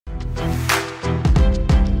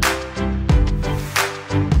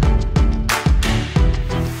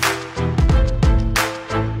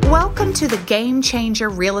the Game Changer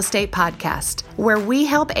Real Estate Podcast, where we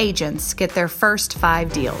help agents get their first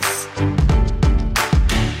 5 deals.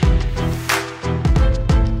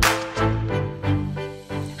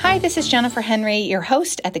 Hi, this is Jennifer Henry, your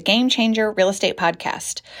host at the Game Changer Real Estate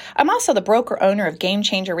Podcast. I'm also the broker-owner of Game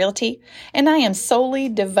Changer Realty, and I am solely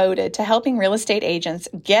devoted to helping real estate agents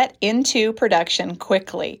get into production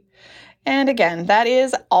quickly. And again, that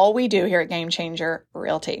is all we do here at Game Changer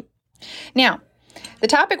Realty. Now, the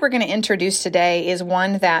topic we're going to introduce today is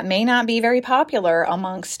one that may not be very popular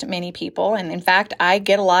amongst many people. And in fact, I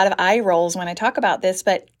get a lot of eye rolls when I talk about this,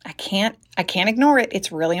 but I can't ignore it.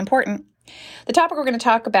 It's really important. The topic we're going to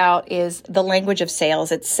talk about is the language of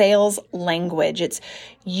sales. It's sales language. It's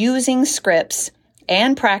using scripts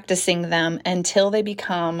and practicing them until they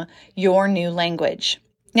become your new language.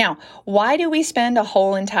 Now, why do we spend a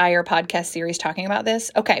whole entire podcast series talking about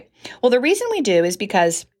this? Okay, well, the reason we do is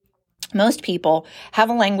because most people have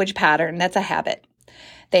a language pattern that's a habit.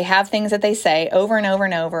 They have things that they say over and over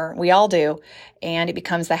and over. We all do. And it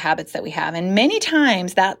becomes the habits that we have. And many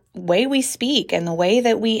times that way we speak and the way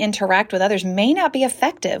that we interact with others may not be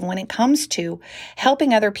effective when it comes to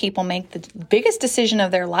helping other people make the biggest decision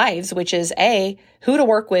of their lives, which is A, who to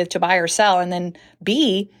work with to buy or sell, and then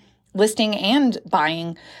B, listing and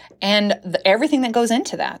buying and everything that goes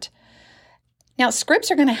into that. Now, scripts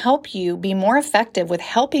are going to help you be more effective with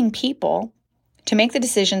helping people to make the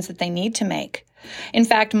decisions that they need to make. In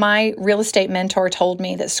fact, my real estate mentor told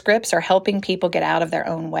me that scripts are helping people get out of their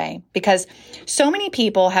own way because so many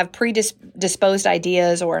people have predisposed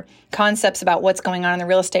ideas or concepts about what's going on in the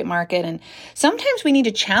real estate market. And sometimes we need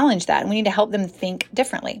to challenge that and we need to help them think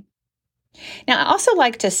differently. Now, I also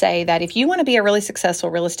like to say that if you want to be a really successful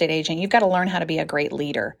real estate agent, you've got to learn how to be a great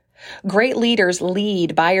leader. Great leaders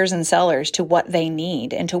lead buyers and sellers to what they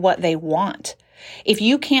need and to what they want. If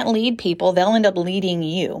you can't lead people, they'll end up leading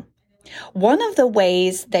you. One of the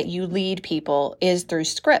ways that you lead people is through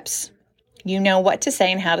scripts. You know what to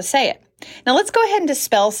say and how to say it. Now, let's go ahead and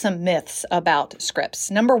dispel some myths about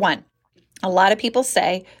scripts. Number one, a lot of people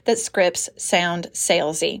say that scripts sound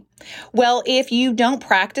salesy. Well, if you don't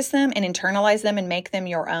practice them and internalize them and make them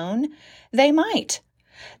your own, they might.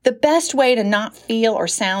 The best way to not feel or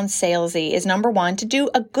sound salesy is number one, to do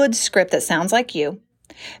a good script that sounds like you.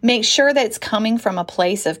 Make sure that it's coming from a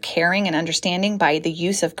place of caring and understanding by the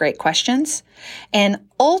use of great questions, and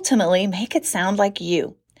ultimately make it sound like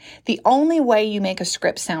you. The only way you make a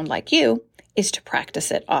script sound like you is to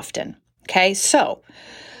practice it often. Okay, so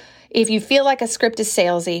if you feel like a script is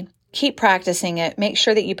salesy, keep practicing it. Make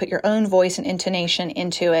sure that you put your own voice and intonation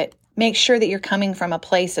into it. Make sure that you're coming from a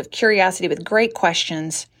place of curiosity with great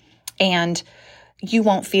questions, and you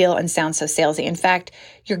won't feel and sound so salesy. In fact,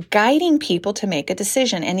 you're guiding people to make a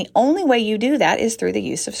decision. And the only way you do that is through the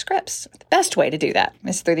use of scripts. The best way to do that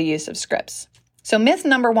is through the use of scripts. So myth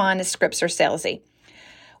number one is scripts are salesy.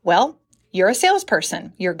 Well, you're a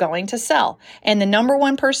salesperson. You're going to sell. And the number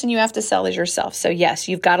one person you have to sell is yourself. So yes,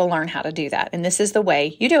 you've got to learn how to do that. And this is the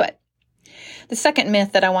way you do it. The second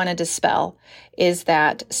myth that I want to dispel is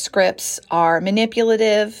that scripts are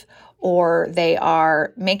manipulative or they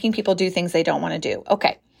are making people do things they don't want to do.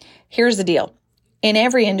 Okay, here's the deal. In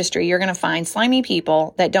every industry, you're going to find slimy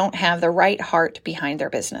people that don't have the right heart behind their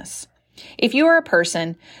business. If you are a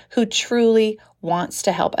person who truly wants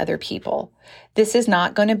to help other people, this is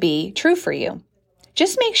not going to be true for you.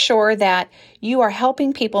 Just make sure that you are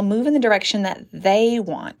helping people move in the direction that they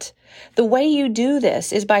want. The way you do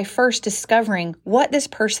this is by first discovering what this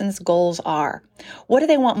person's goals are. What do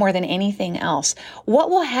they want more than anything else? What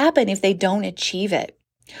will happen if they don't achieve it?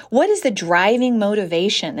 What is the driving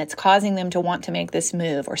motivation that's causing them to want to make this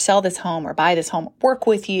move or sell this home or buy this home, work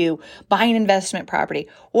with you, buy an investment property,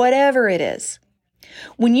 whatever it is?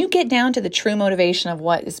 When you get down to the true motivation of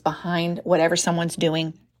what is behind whatever someone's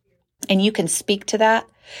doing, and you can speak to that,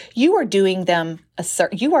 you are doing them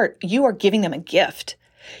you are giving them a gift.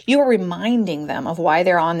 You are reminding them of why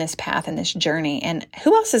they're on this path and this journey. And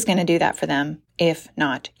who else is going to do that for them if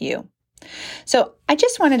not you? So I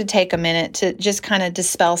just wanted to take a minute to just kind of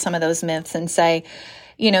dispel some of those myths and say,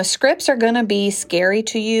 scripts are going to be scary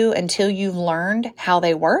to you until you've learned how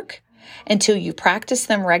they work, until you practice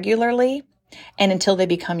them regularly, and until they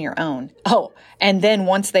become your own. Oh, and then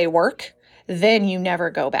once they work, then you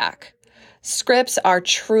never go back. Scripts are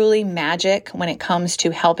truly magic when it comes to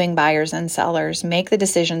helping buyers and sellers make the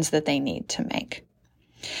decisions that they need to make.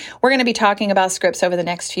 We're going to be talking about scripts over the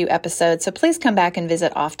next few episodes, so please come back and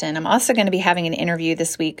visit often. I'm also going to be having an interview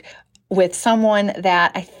this week with someone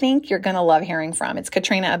that I think you're going to love hearing from. It's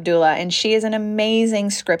Katrina Abdullah, and she is an amazing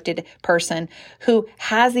scripted person who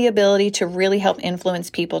has the ability to really help influence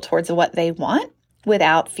people towards what they want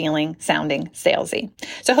without sounding salesy.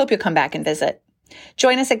 So I hope you'll come back and visit.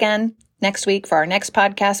 Join us again next week for our next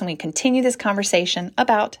podcast, and we continue this conversation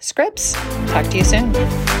about scripts. Talk to you soon.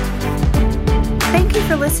 Thank you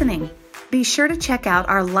for listening. Be sure to check out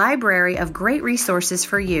our library of great resources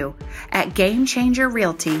for you at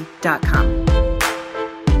GameChangerRealty.com.